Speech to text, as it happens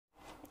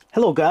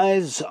Hello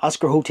guys,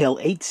 Oscar Hotel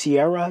 8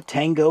 Sierra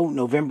Tango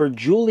November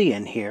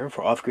Julian here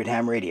for Off-Grid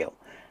Ham Radio.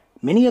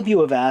 Many of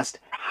you have asked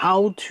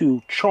how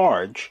to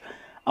charge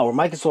our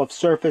Microsoft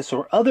Surface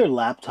or other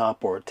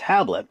laptop or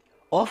tablet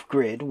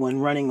off-grid when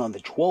running on the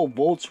 12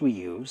 volts we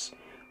use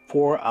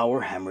for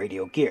our ham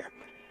radio gear.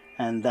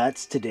 And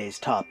that's today's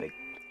topic,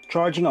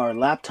 charging our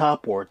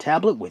laptop or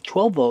tablet with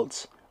 12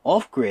 volts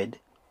off-grid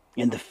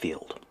in the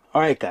field.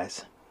 Alright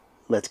guys,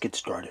 let's get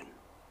started.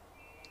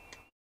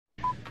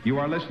 You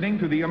are listening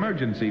to the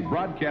Emergency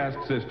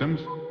Broadcast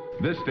Systems.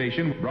 This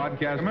station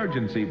broadcasts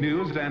emergency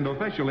news and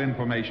official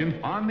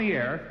information on the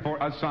air for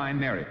a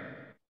assigned area.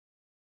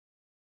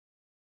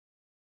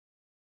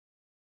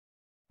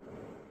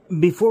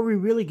 Before we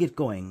really get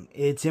going,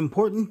 it's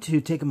important to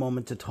take a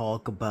moment to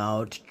talk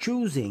about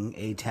choosing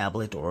a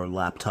tablet or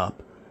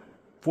laptop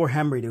for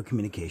ham radio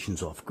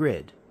communications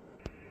off-grid.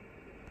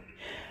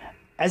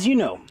 As you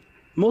know,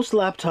 most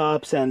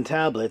laptops and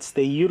tablets,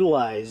 they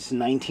utilize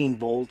 19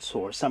 volts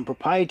or some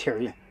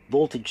proprietary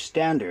voltage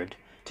standard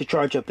to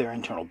charge up their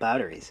internal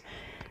batteries.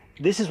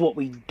 This is what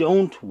we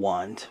don't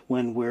want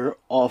when we're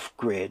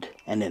off-grid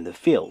and in the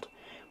field.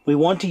 We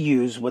want to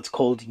use what's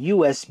called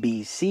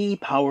USB-C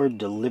power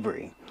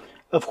delivery.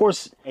 Of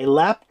course, a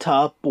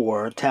laptop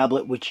or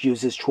tablet which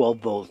uses 12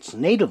 volts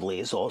natively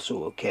is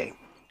also okay.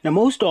 Now,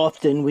 most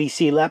often we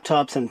see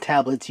laptops and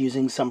tablets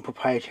using some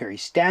proprietary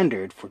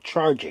standard for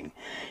charging.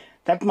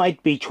 That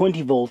might be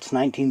 20 volts,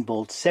 19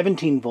 volts,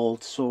 17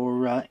 volts,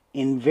 or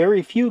in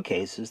very few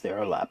cases there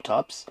are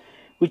laptops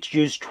which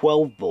use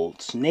 12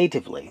 volts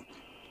natively.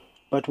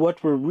 But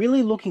what we're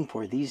really looking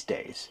for these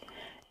days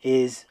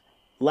is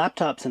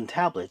laptops and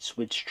tablets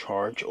which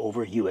charge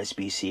over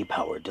USB-C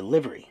power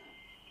delivery.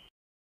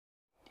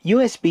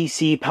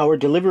 USB-C power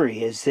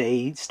delivery is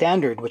a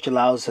standard which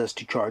allows us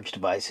to charge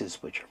devices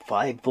which are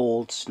 5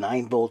 volts,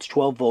 9 volts,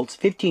 12 volts,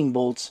 15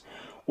 volts,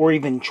 or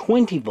even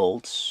 20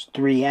 volts,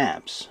 3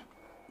 amps.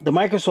 The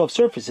Microsoft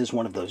Surface is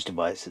one of those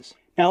devices.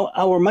 Now,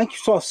 our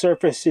Microsoft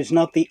Surface is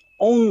not the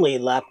only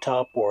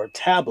laptop or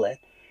tablet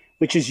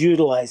which is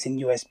utilizing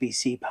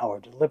USB-C power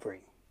delivery.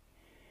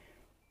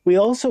 We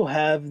also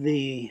have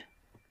the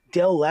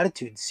Dell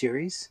Latitude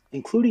series,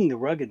 including the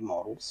rugged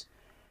models,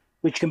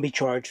 which can be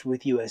charged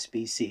with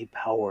USB-C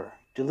power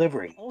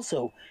delivery.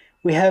 Also,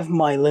 we have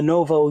my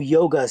Lenovo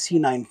Yoga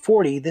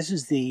C940. This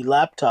is the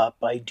laptop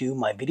I do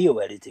my video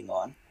editing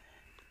on.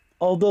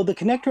 Although the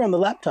connector on the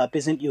laptop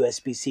isn't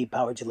USB-C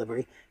power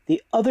delivery,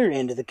 the other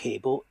end of the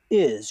cable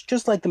is,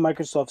 just like the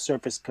Microsoft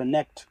Surface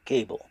Connect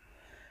cable.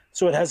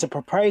 So it has a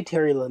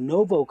proprietary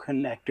Lenovo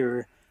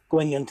connector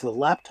going into the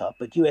laptop,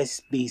 but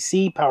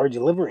USB-C power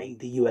delivery,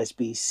 the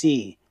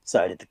USB-C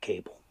side of the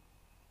cable.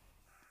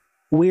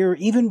 We're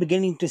even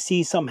beginning to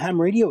see some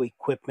ham radio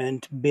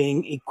equipment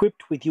being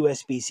equipped with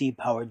USB-C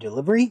power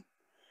delivery,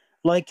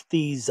 like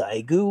the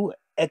Xiegu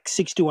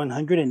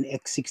X6100 and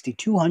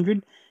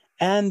X6200,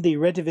 and the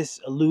Retevis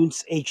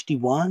Ailunce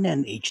HD1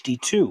 and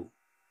HD2.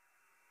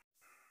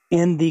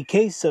 In the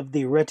case of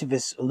the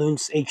Retevis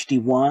Ailunce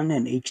HD1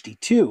 and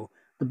HD2,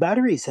 the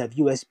batteries have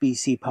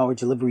USB-C power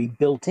delivery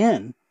built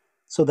in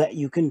so that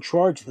you can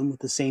charge them with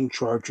the same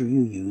charger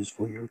you use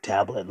for your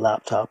tablet,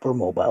 laptop, or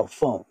mobile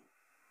phone.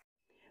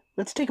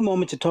 Let's take a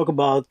moment to talk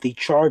about the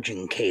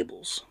charging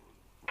cables.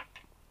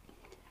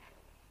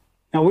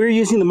 Now, we're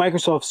using the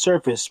Microsoft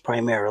Surface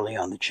primarily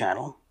on the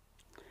channel,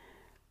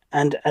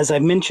 and as I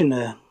mentioned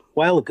a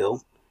while ago,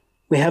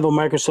 we have a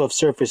Microsoft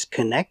Surface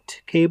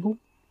Connect cable,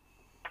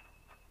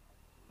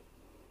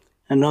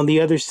 and on the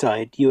other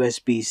side,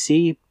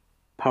 USB-C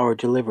power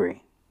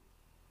delivery.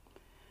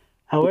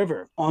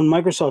 However, on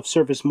Microsoft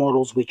Surface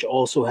models which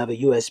also have a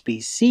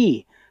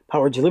USB-C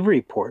power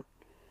delivery port,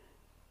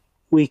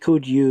 we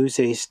could use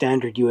a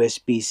standard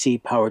USB-C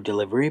power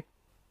delivery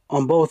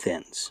on both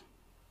ends.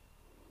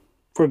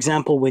 For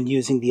example, when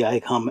using the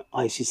ICOM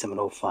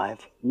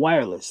IC705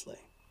 wirelessly.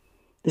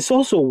 This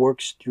also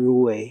works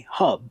through a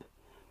hub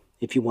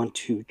if you want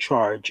to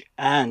charge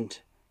and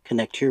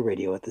connect to your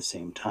radio at the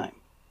same time.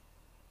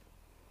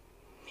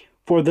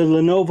 For the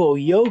Lenovo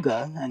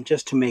Yoga, and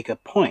just to make a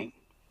point,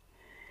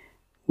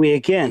 we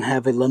again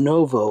have a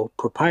Lenovo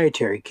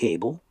proprietary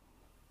cable,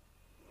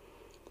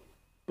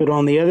 but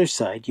on the other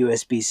side,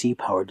 USB-C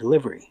power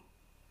delivery.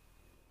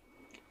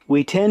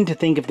 We tend to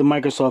think of the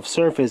Microsoft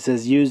Surface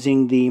as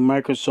using the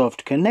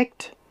Microsoft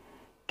Connect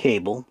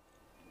cable.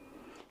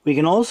 We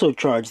can also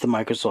charge the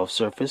Microsoft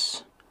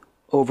Surface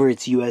over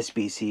its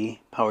USB-C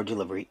power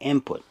delivery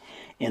input.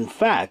 In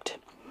fact,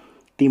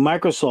 the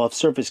Microsoft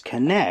Surface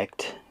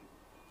Connect,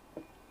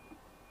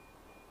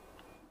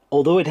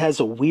 although it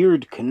has a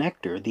weird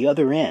connector, the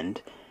other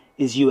end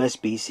is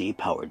USB-C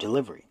power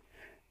delivery.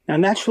 Now,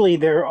 naturally,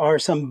 there are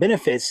some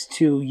benefits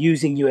to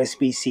using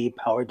USB-C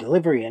power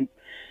delivery, and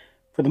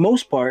for the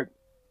most part,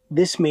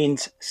 this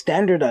means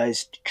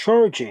standardized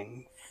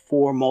charging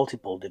for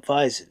multiple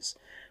devices.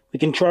 We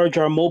can charge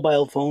our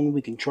mobile phone,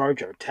 we can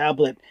charge our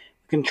tablet,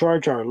 we can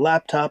charge our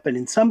laptop, and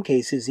in some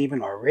cases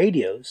even our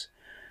radios,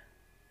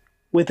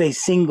 with a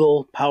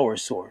single power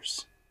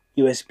source,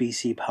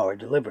 USB-C power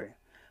delivery.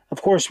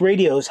 Of course,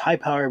 radios,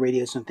 high-power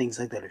radios and things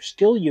like that are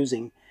still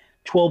using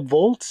 12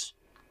 volts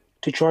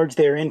to charge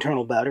their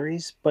internal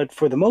batteries, but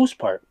for the most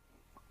part,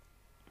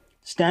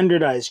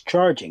 standardized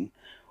charging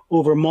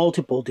over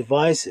multiple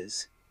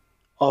devices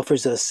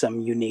offers us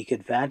some unique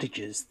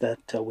advantages that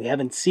we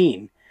haven't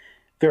seen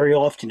very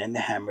often in the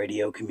ham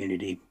radio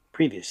community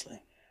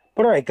previously.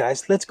 But alright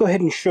guys, let's go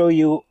ahead and show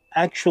you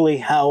actually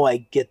how I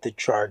get the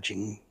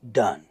charging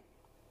done.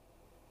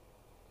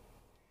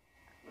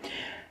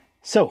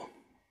 So,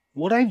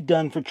 what I've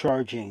done for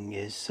charging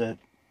is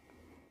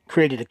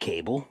created a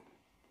cable.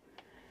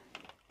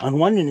 On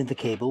one end of the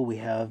cable we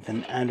have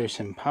an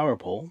Anderson power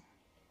pole.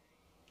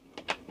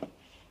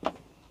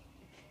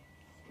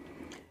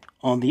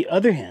 On the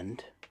other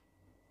end,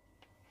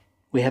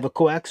 we have a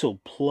coaxial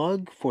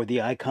plug for the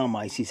ICOM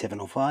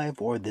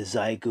IC705 or the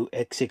Xiegu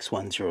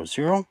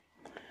X6100.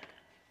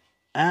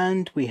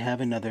 And we have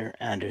another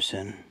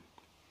Anderson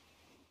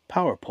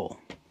power pole.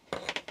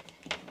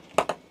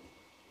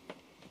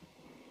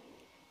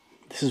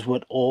 This is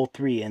what all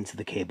three ends of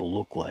the cable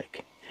look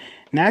like.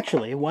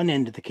 Naturally, one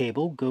end of the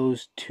cable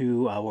goes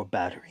to our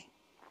battery.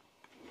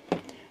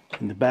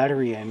 And the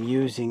battery I'm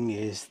using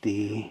is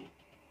the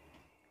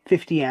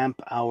 50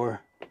 amp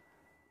hour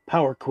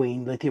Power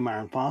Queen lithium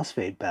iron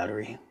phosphate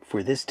battery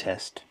for this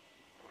test.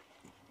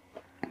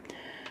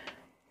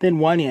 Then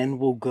one end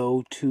will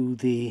go to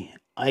the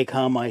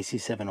ICOM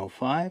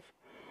IC705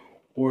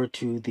 or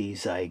to the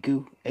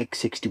Xiegu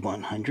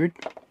X6100.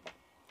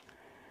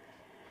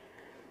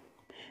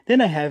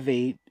 Then I have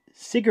a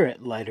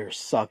cigarette lighter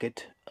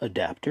socket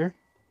adapter,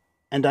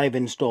 and I've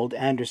installed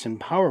Anderson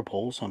power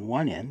poles on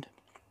one end.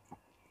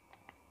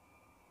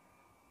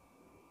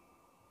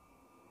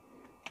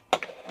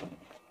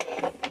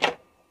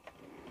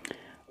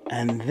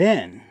 And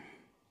then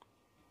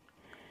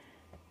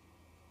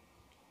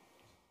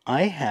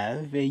I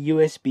have a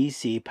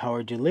USB-C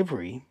power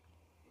delivery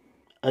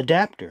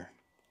adapter.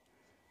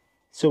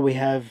 So we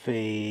have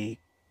a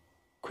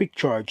Quick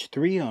Charge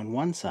 3 on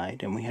one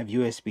side and we have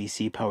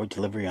USB-C power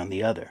delivery on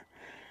the other.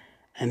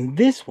 And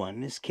this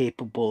one is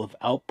capable of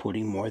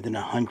outputting more than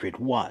 100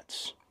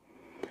 watts.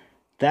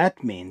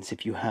 That means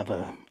if you have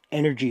an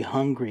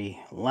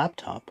energy-hungry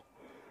laptop,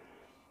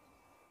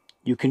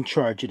 you can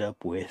charge it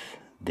up with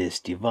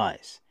this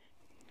device.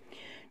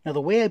 Now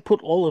the way I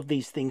put all of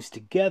these things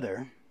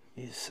together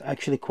is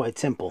actually quite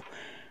simple.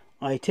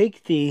 I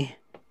take the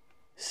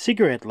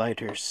cigarette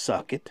lighter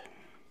socket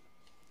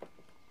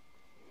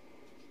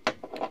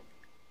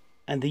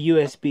and the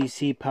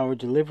USB-C power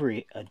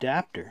delivery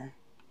adapter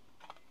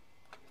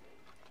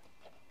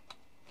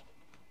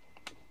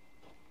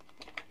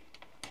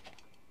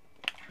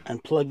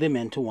and plug them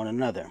into one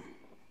another.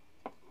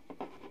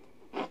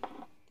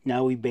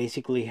 Now we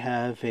basically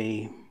have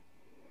a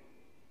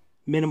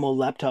minimal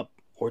laptop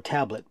or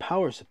tablet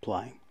power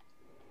supply,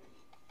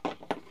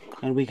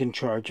 and we can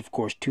charge, of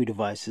course, two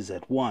devices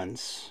at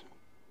once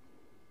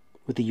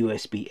with the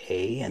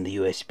USB-A and the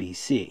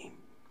USB-C.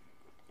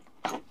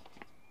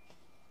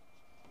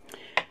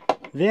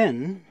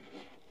 Then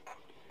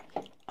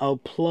I'll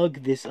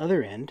plug this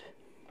other end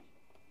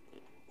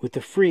with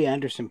the free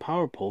Anderson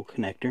power pole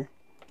connector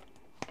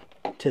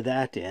to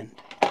that end,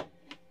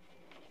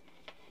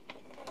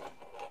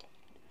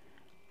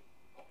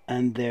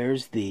 and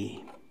there's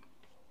the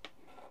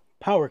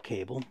power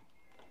cable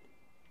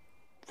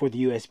for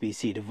the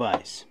USB-C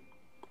device.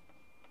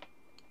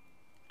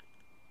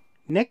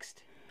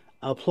 Next,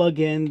 I'll plug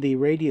in the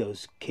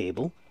radio's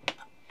cable.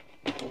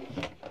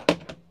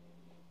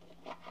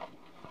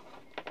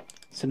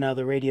 So now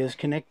the radio is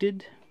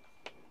connected,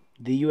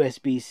 the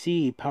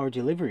USB-C power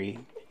delivery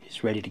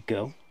is ready to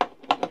go.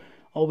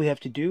 All we have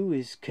to do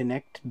is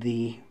connect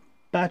the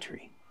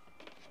battery.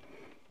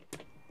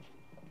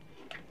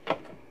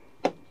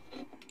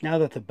 Now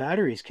that the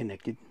battery is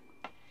connected,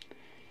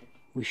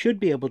 we should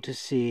be able to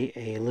see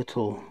a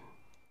little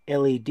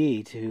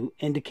LED to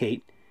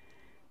indicate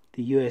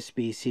the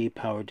USB-C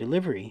power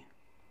delivery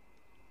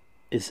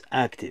is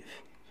active.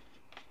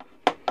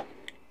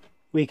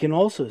 We can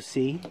also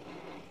see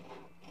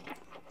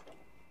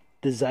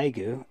the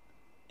Xiegu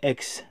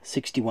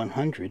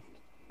X6100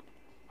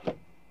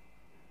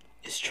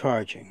 is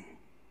charging.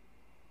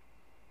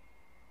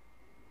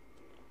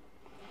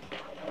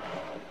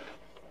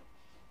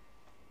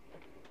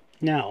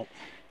 Now,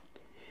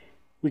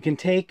 we can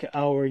take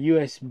our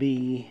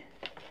USB-C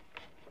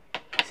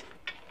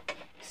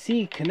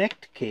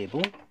connect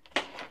cable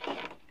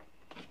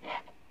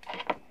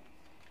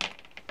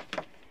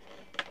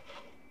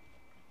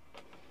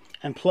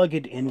and plug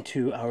it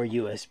into our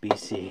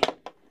USB-C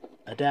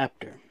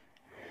adapter.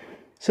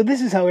 So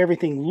this is how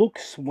everything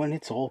looks when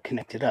it's all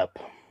connected up.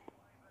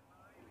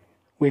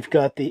 We've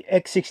got the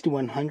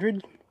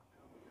X6100,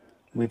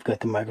 we've got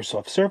the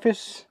Microsoft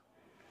Surface,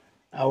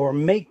 our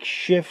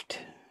makeshift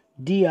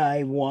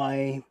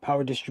DIY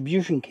power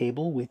distribution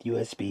cable with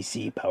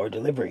USB-C power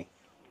delivery.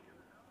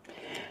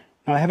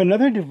 Now I have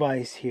another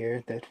device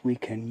here that we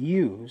can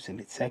use, and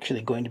it's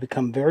actually going to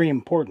become very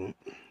important,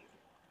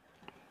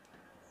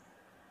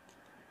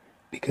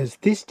 because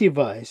this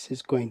device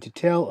is going to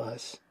tell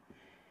us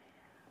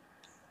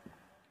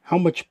how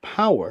much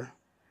power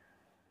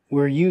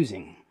we're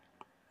using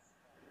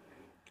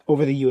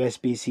over the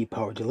USB-C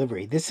power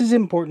delivery. This is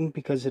important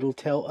because it'll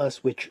tell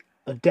us which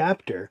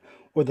adapter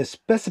or the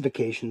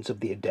specifications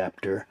of the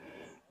adapter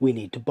we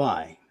need to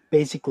buy,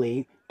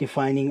 basically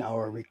defining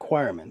our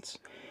requirements.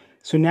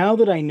 So now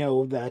that I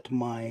know that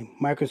my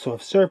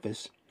Microsoft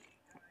Surface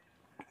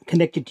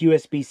connected to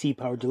USB-C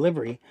power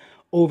delivery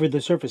over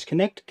the Surface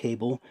Connect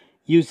cable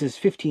uses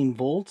 15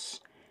 volts,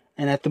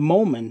 and at the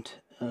moment,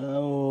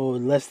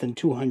 less than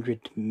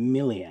 200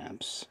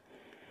 milliamps.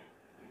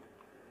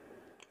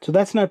 So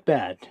that's not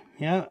bad.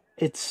 Yeah,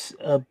 it's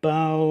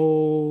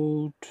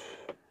about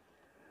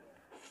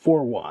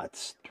 4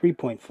 watts,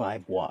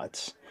 3.5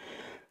 watts.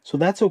 So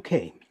that's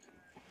okay.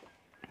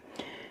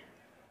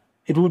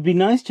 It would be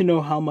nice to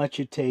know how much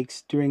it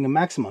takes during a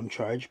maximum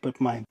charge,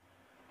 but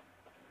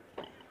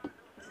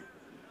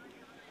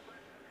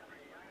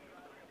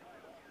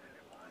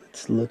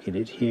let's look at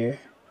it here.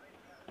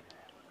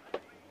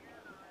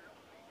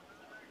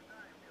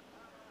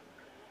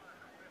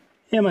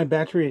 Yeah, my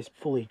battery is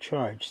fully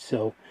charged,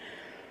 so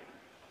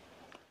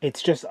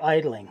it's just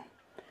idling.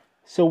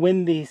 So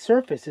when the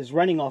Surface is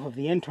running off of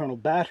the internal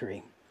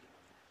battery,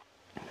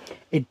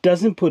 it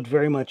doesn't put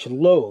very much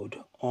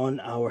load on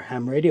our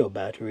ham radio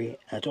battery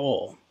at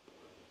all,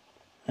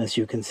 as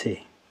you can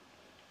see.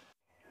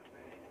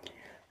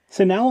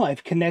 So now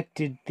I've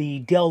connected the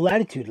Dell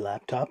Latitude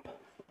laptop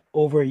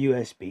over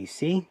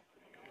USB-C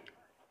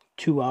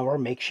to our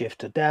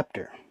makeshift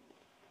adapter.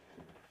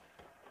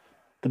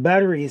 The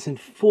battery isn't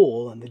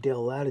full on the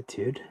Dell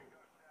Latitude,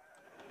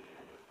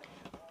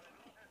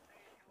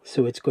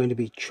 so it's going to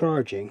be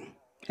charging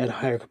at a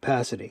higher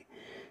capacity.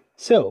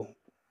 So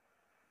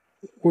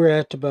we're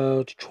at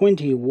about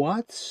 20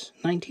 watts,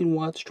 19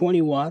 watts,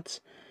 20 watts,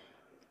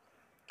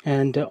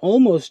 and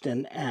almost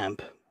an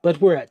amp,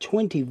 but we're at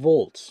 20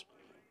 volts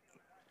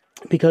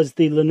because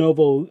the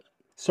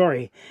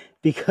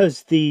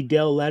because the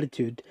Dell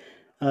Latitude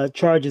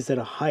charges at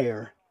a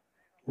higher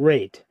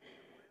rate.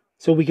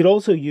 So we could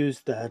also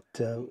use that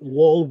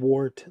wall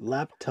wart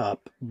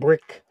laptop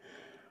brick,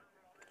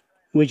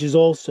 which is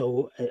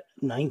also at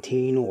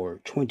 19 or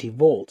 20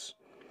 volts.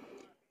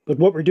 But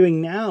what we're doing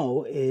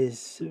now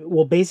is,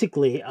 well,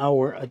 basically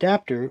our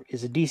adapter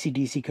is a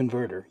DC-DC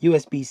converter.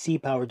 USB-C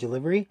power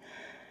delivery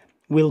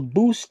will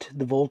boost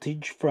the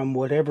voltage from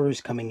whatever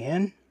is coming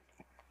in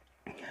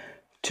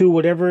to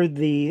whatever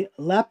the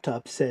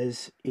laptop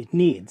says it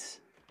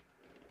needs.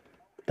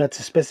 That's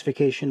a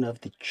specification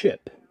of the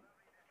chip.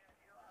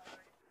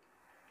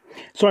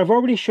 So I've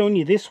already shown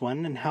you this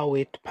one and how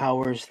it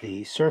powers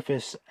the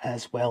Surface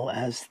as well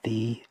as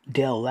the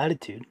Dell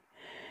Latitude.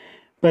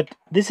 But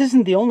this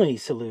isn't the only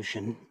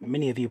solution.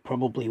 Many of you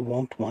probably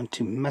won't want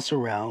to mess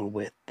around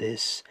with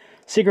this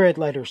cigarette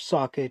lighter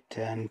socket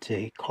and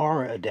a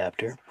car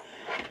adapter.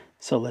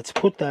 So let's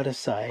put that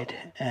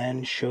aside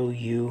and show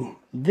you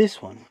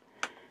this one.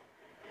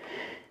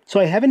 So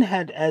I haven't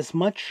had as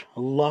much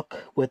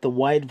luck with a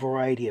wide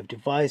variety of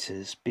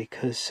devices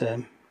because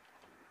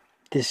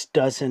this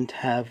doesn't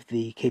have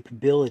the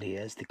capability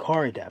as the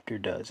car adapter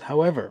does.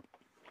 However,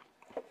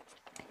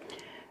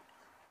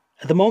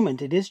 at the moment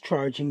it is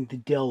charging the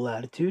Dell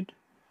Latitude.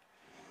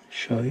 I'll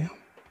show you.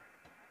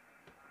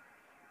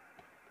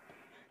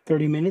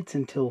 30 minutes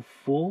until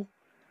full.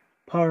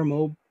 Power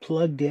mode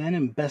plugged in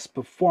and best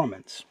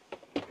performance.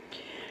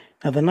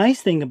 Now the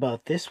nice thing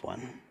about this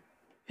one,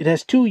 it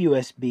has two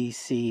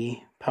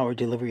USB-C power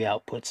delivery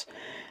outputs,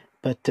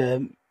 but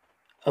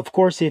of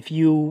course if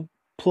you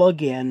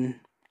plug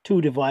in two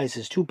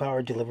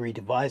power delivery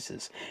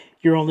devices,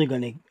 you're only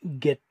going to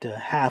get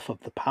half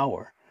of the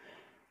power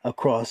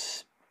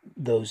across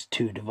those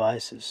two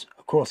devices,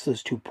 across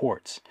those two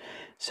ports.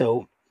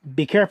 So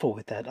be careful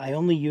with that. I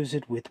only use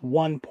it with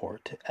one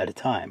port at a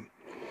time.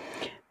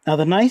 Now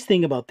the nice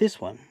thing about this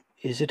one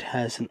is it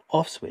has an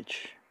off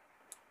switch,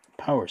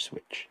 power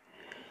switch.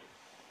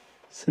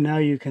 So now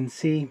you can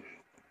see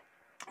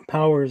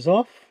power is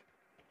off,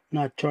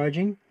 not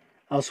charging.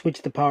 I'll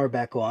switch the power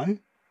back on.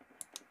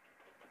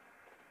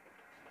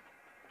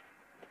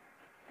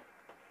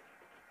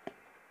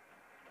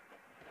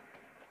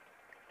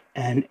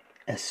 And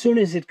as soon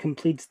as it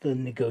completes the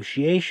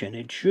negotiation,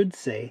 it should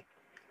say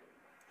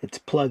it's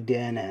plugged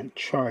in and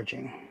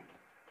charging.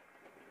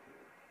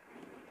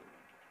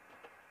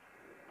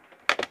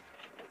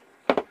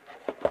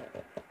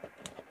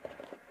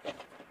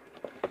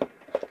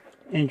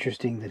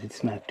 Interesting that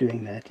it's not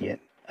doing that yet.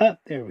 Ah,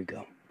 there we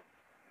go.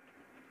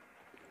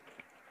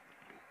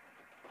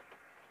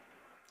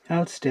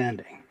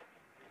 Outstanding.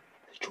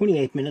 It's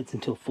 28 minutes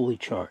until fully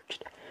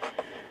charged.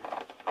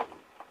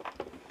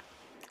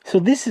 So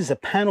this is a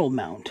panel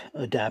mount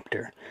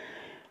adapter.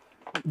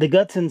 The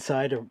guts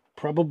inside are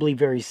probably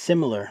very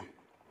similar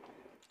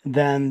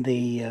than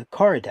the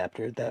car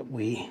adapter that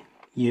we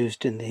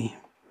used in the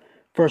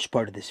first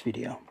part of this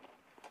video.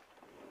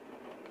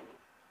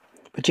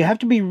 But you have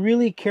to be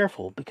really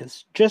careful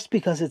because just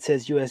because it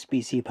says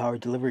USB-C power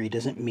delivery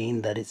doesn't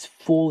mean that it's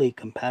fully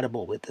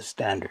compatible with the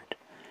standard.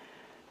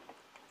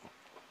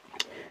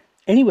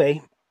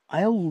 Anyway,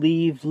 I'll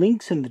leave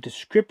links in the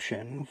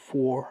description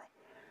for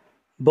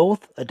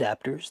both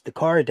adapters, the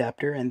car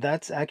adapter, and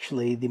that's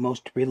actually the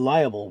most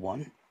reliable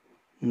one,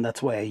 and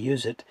that's why I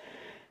use it.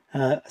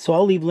 So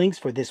I'll leave links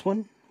for this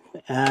one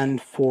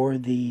and for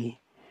the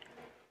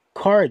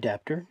car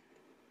adapter.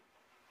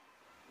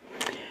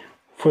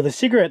 For the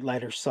cigarette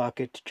lighter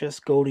socket,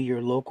 just go to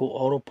your local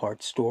auto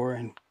parts store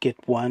and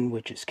get one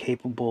which is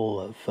capable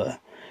of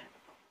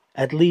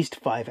at least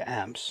 5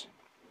 amps.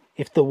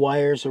 If the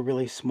wires are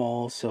really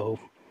small, so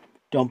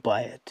don't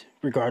buy it,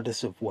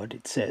 regardless of what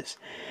it says.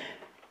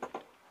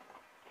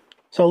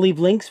 So I'll leave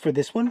links for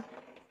this one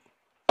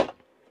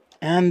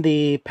and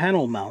the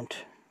panel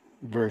mount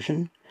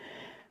version.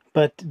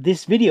 But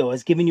this video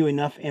has given you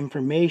enough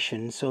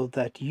information so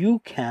that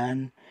you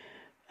can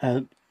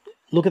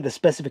look at the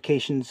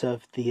specifications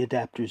of the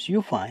adapters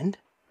you find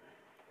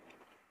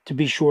to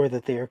be sure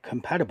that they are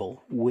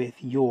compatible with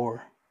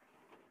your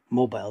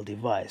mobile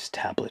device,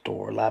 tablet,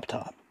 or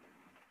laptop.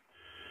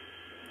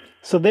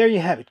 So there you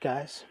have it,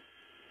 guys.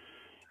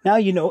 Now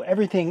you know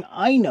everything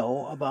I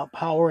know about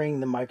powering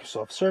the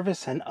Microsoft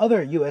Surface and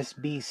other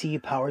USB-C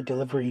power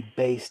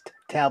delivery-based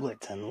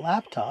tablets and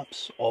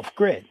laptops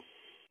off-grid.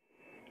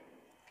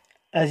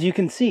 As you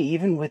can see,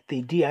 even with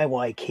the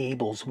DIY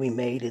cables we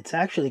made, it's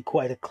actually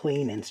quite a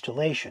clean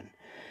installation.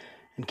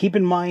 And keep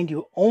in mind,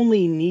 you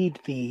only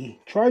need the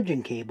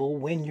charging cable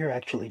when you're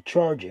actually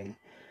charging,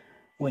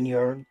 when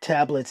your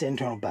tablet's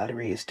internal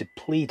battery is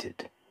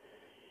depleted.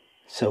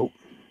 So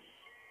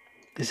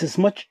this is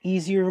much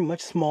easier,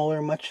 much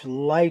smaller, much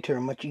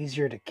lighter, much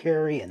easier to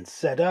carry and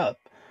set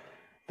up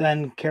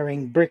than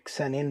carrying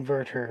bricks and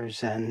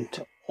inverters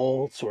and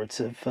all sorts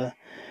of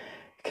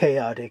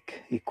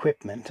chaotic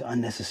equipment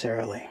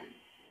unnecessarily.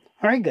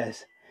 Alright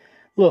guys,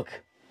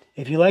 look,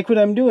 if you like what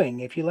I'm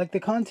doing, if you like the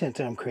content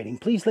I'm creating,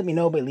 please let me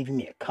know by leaving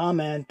me a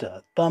comment,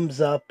 a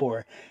thumbs up,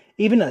 or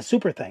even a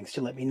super thanks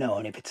to let me know.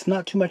 And if it's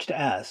not too much to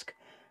ask,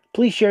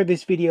 please share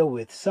this video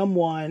with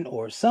someone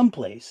or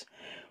someplace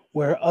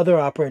where other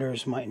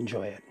operators might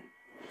enjoy it.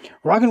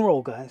 Rock and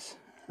roll, guys.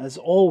 As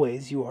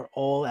always, you are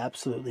all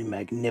absolutely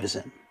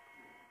magnificent.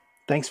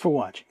 Thanks for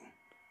watching.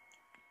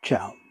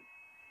 Ciao.